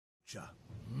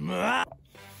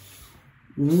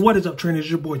What is up, trainers?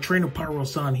 Your boy Trainer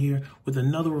Pyro-san here with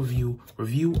another review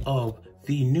of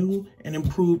the new and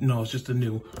improved, no, it's just a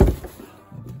new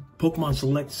Pokemon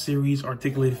Select Series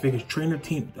Articulated Figures Trainer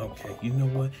Team. Okay, you know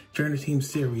what? Trainer Team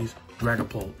Series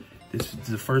Dragapult. This is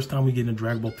the first time we get a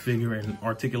Dragapult figure in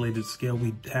articulated scale.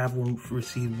 We have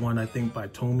received one, I think, by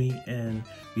Tomy, and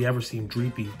we have received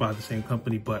Dreepy by the same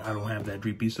company, but I don't have that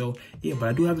Dreepy. So, yeah, but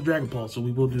I do have the Dragapult, so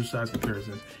we will do size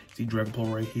comparisons. You see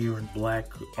Dragapult right here in black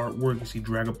artwork. You see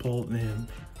Dragapult and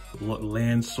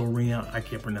Lansoria, I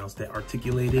can't pronounce that,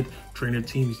 articulated Trainer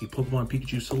Team. You see Pokemon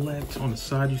Pikachu Select. On the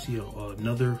side, you see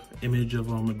another image of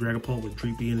a Dragapult with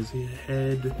Dreepy in his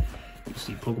head. You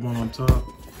see Pokemon on top.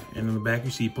 And in the back,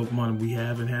 you see Pokemon we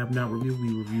have and have not reviewed.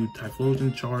 We reviewed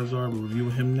Typhlosion, Charizard. We're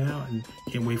reviewing him now, and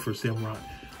can't wait for Samurott.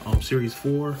 Series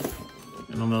 4.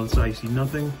 And on the other side, you see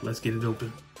nothing. Let's get it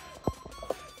open.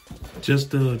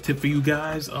 Just a tip for you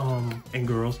guys and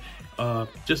girls.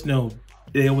 Just know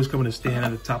they always come in a stand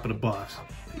at the top of the box.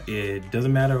 It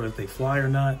doesn't matter if they fly or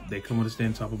not. They come with a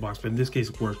stand top of the box. But in this case,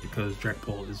 it works because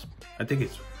Dragapult is, I think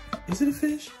it's, is it a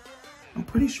fish? I'm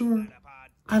pretty sure.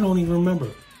 I don't even remember.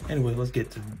 Anyway, let's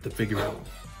get to the figure out.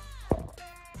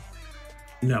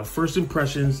 Now, first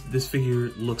impressions, this figure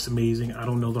looks amazing. I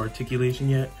don't know the articulation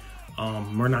yet.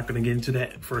 We're not gonna get into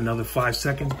that for another 5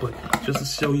 seconds, but just to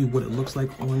show you what it looks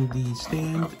like on the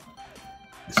stand.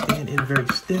 The stand is very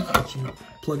stiff, but you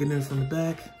plug it in from the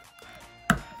back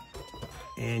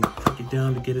and click it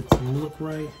down to get it to look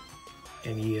right.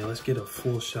 And yeah, let's get a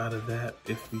full shot of that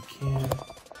if we can.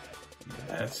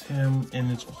 That's him in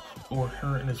its, or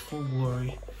her in its full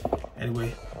glory.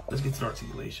 Anyway, let's get to the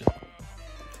articulation.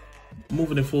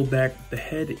 Moving it full back, the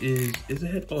head is the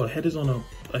head? Oh, the head is on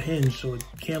a hinge, so it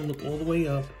can look all the way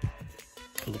up,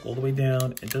 can look all the way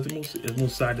down. It doesn't move, it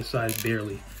moves side to side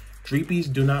barely.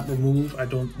 Dreepies do not remove. I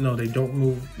don't know, they don't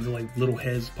move. They're like little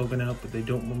heads poking out, but they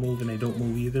don't remove and they don't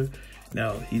move either.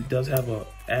 Now, he does have a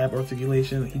ab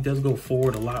articulation. He does go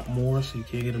forward a lot more, so you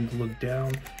can't get him to look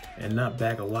down and not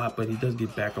back a lot, but he does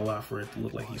get back a lot for it to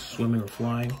look like he's swimming or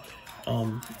flying.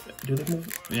 Do they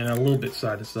move? And a little bit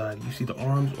side to side. You see the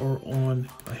arms are on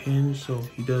a hinge, so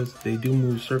they do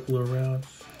move circular around,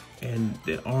 and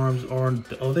the arms are,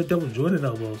 oh, they're double jointed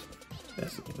elbows.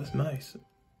 That's nice.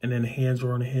 And then the hands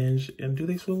are on a hinge, and do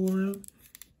they swivel around?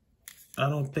 I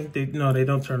don't think no, they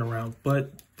don't turn around,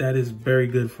 but that is very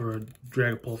good for a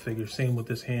Dragapult figure. Same with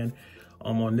this hand.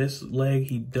 On this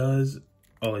leg, it does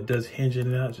hinge in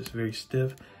and out, it's just very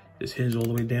stiff. It's hinged all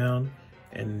the way down,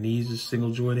 and the knees is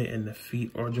single jointed, and the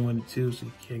feet are jointed too, so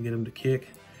you can't get them to kick.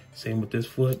 Same with this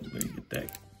foot, let me get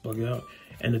that bug out.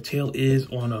 And the tail is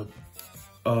on a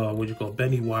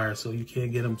bendy wire, so you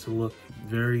can't get them to look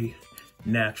very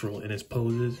natural in its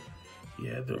poses.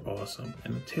 Yeah, they're awesome.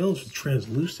 And the tail is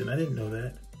translucent. I didn't know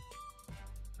that.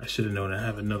 I should have known. I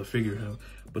have another figure of him.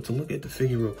 But to look at the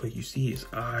figure real quick, you see his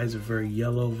eyes are very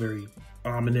yellow, very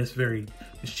ominous, very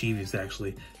mischievous,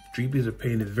 actually. Dreepies are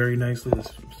painted very nicely.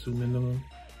 Let's zoom into them.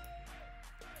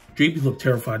 Dreepies look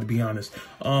terrified, to be honest.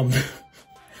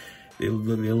 They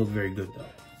look very good, though.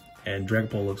 And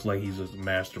Dragapult looks like he's just a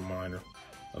mastermind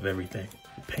of everything.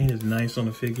 The paint is nice on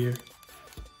the figure.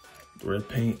 Red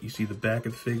paint, you see the back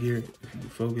of the figure, if you can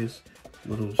focus,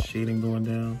 little shading going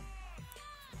down.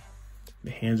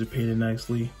 The hands are painted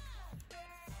nicely.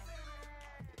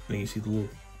 Then you see the little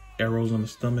arrows on the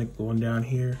stomach going down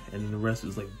here, and then the rest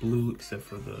is like blue except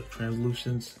for the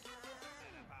translucence.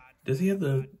 Does he have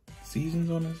the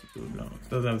seasons on his? No, it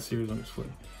doesn't have the series on his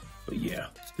foot. But yeah,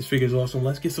 this figure is awesome.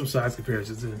 Let's get some size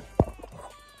comparisons in.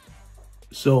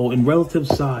 So in relative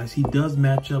size, he does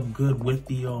match up good with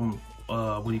the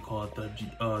what do you call it,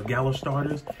 the Galar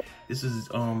starters. This is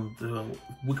the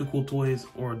Wicked Cool Toys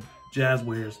or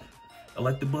Jazwares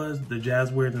Electabuzz, the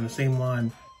Jazwares in the same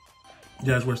line,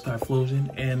 Jazwares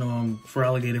Typhlosion, and for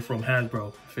Alligator from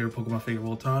Hasbro, favorite Pokemon figure of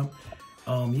all time.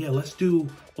 Yeah, let's do,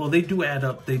 well, they do add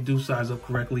up, they do size up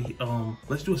correctly.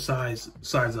 Let's do a size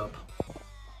up.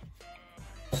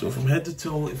 So from head to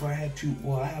toe, if I had to,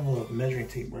 well, I have a measuring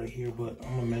tape right here, but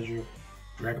I'm gonna measure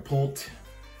Dragapult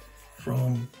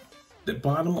from the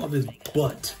bottom of his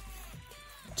butt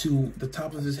to the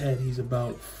top of his head. He's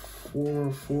about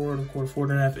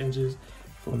 4.25 inches.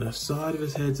 From the side of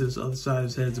his head to the other side of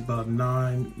his head is about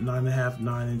 9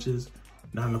 inches,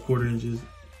 9.25 inches.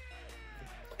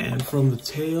 And from the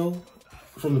tail,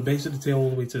 from the base of the tail all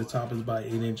the way to the top is about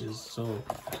 8 inches. So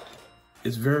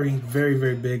it's very, very,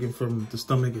 very big. And from the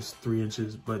stomach is 3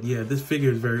 inches. But yeah, this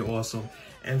figure is very awesome.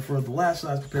 And for the last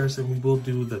size comparison, we will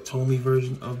do the Tomy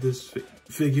version of this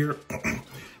figure.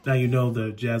 Now, you know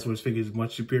the Jazwares figure is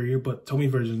much superior, but Tomy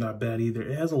version is not bad either.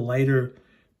 It has a lighter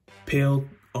pale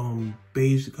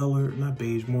beige color, not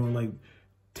beige, more like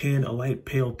tan, a light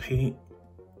pale paint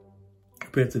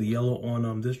compared to the yellow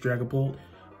on this Dragapult.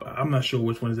 But I'm not sure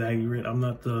which one is accurate. I'm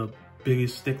not the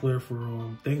biggest stickler for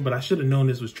thing, but I should have known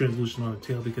this was translucent on the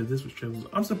tail because this was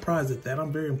translucent. I'm surprised at that.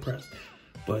 I'm very impressed.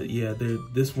 But yeah,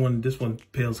 this one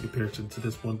pales in comparison to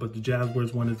this one, but the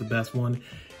Jazwares one is the best one.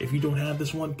 If you don't have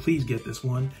this one, please get this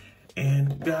one.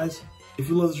 And guys, if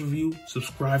you love this review,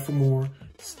 subscribe for more.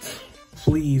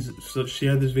 Please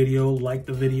share this video, like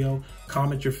the video,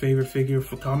 comment your favorite figure,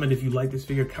 comment if you like this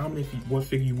figure, comment what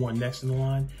figure you want next in the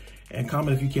line, and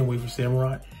comment if you can't wait for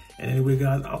Samurai. And anyway,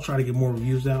 guys, I'll try to get more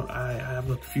reviews out. I have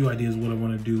a few ideas what I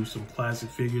want to do, some classic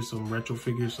figures, some retro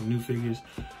figures, some new figures.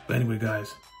 But anyway,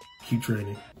 guys, keep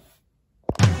training.